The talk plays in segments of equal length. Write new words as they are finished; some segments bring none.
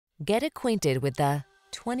Get acquainted with the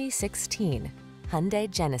 2016 Hyundai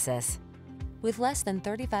Genesis. With less than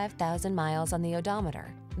 35,000 miles on the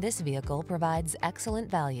odometer, this vehicle provides excellent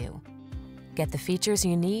value. Get the features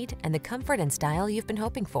you need and the comfort and style you've been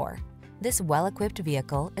hoping for. This well-equipped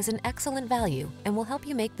vehicle is an excellent value and will help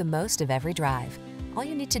you make the most of every drive. All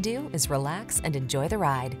you need to do is relax and enjoy the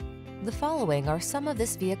ride. The following are some of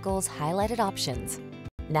this vehicle's highlighted options: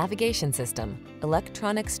 navigation system,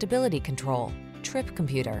 electronic stability control, trip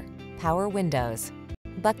computer, power windows,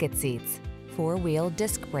 bucket seats, four-wheel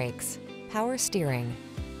disc brakes, power steering.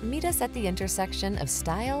 Meet us at the intersection of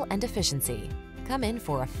style and efficiency. Come in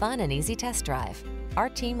for a fun and easy test drive. Our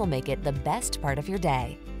team will make it the best part of your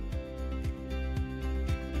day.